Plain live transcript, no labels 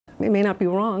It may not be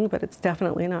wrong, but it's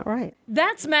definitely not right.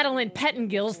 That's Madeline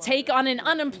Pettengill's take on an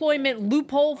unemployment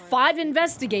loophole 5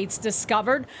 Investigates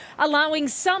discovered, allowing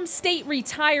some state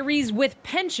retirees with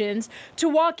pensions to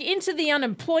walk into the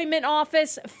unemployment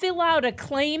office, fill out a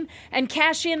claim, and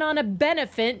cash in on a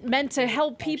benefit meant to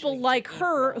help people like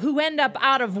her who end up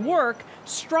out of work,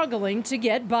 struggling to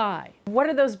get by. What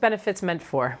are those benefits meant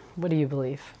for? What do you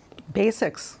believe?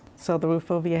 Basics. So the roof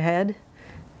over your head,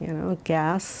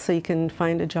 gas so you can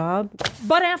find a job.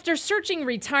 But after searching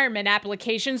retirement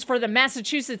applications for the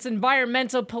Massachusetts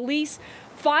Environmental Police,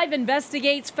 5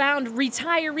 Investigates found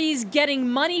retirees getting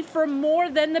money for more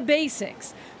than the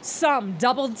basics. Some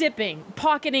double dipping,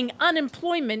 pocketing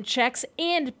unemployment checks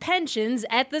and pensions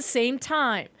at the same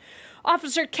time.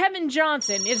 Officer Kevin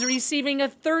Johnson is receiving a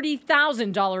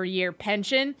 $30,000 a year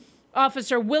pension.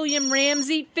 Officer William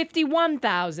Ramsey,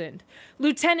 $51,000.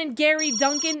 Lieutenant Gary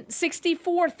Duncan,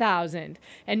 $64,000.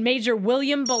 And Major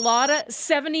William Bellotta,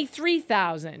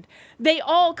 $73,000. They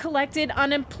all collected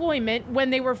unemployment when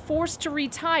they were forced to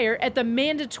retire at the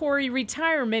mandatory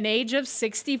retirement age of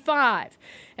 65.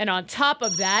 And on top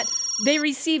of that, they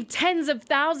received tens of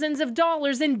thousands of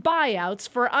dollars in buyouts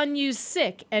for unused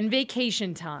sick and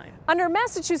vacation time. Under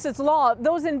Massachusetts law,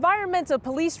 those environmental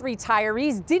police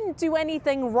retirees didn't do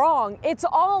anything wrong. It's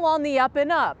all on the up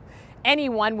and up.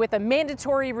 Anyone with a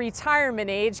mandatory retirement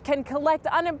age can collect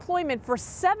unemployment for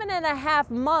 7.5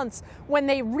 months when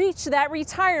they reach that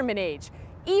retirement age,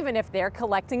 even if they're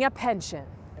collecting a pension.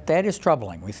 That is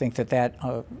troubling. We think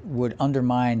that would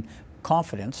undermine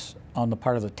confidence on the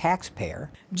part of the taxpayer.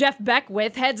 Jeff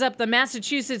Beckwith heads up the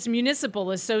Massachusetts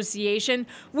Municipal Association,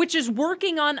 which is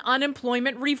working on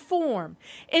unemployment reform.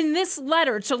 In this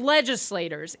letter to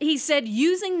legislators, he said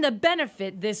using the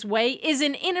benefit this way is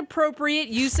an inappropriate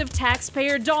use of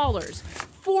taxpayer dollars,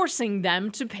 forcing them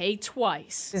to pay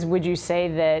twice. Would you say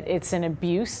that it's an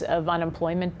abuse of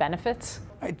unemployment benefits?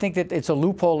 I think that it's a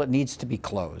loophole that needs to be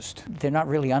closed. They're not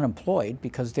really unemployed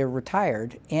because they're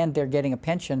retired and they're getting a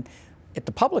pension at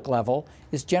the public level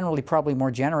is generally probably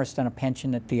more generous than a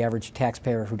pension that the average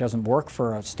taxpayer who doesn't work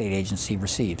for a state agency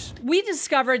receives. We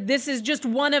discovered this is just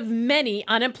one of many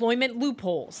unemployment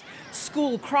loopholes.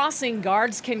 School crossing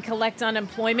guards can collect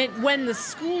unemployment when the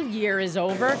school year is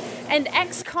over, and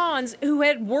ex-cons who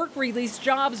had work release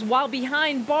jobs while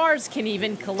behind bars can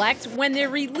even collect when they're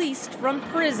released from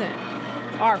prison.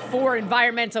 Our 4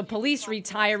 environmental police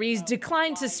retirees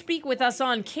declined to speak with us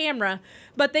on camera,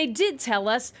 but they did tell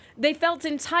us they felt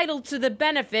entitled to the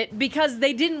benefit because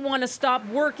they didn't want to stop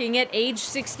working at age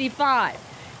 65,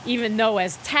 even though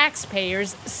as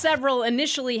taxpayers, several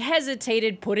initially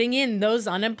hesitated putting in those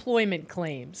unemployment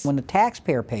claims. When the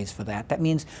taxpayer pays for that, that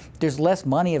means there's less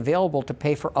money available to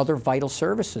pay for other vital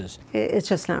services. It's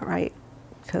just not right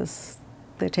because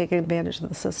they're taking advantage of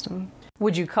the system.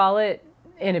 Would you call it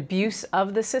an abuse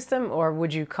of the system, or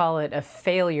would you call it a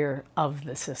failure of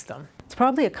the system? It's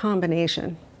probably a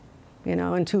combination,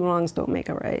 and 2 wrongs don't make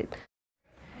a right.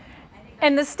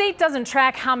 And the state doesn't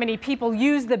track how many people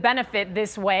use the benefit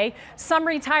this way. Some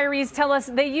retirees tell us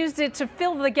they used it to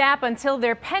fill the gap until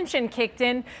their pension kicked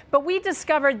in, but we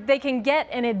discovered they can get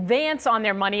an advance on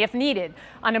their money if needed.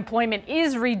 Unemployment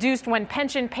is reduced when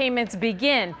pension payments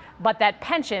begin, but that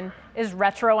pension is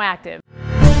retroactive.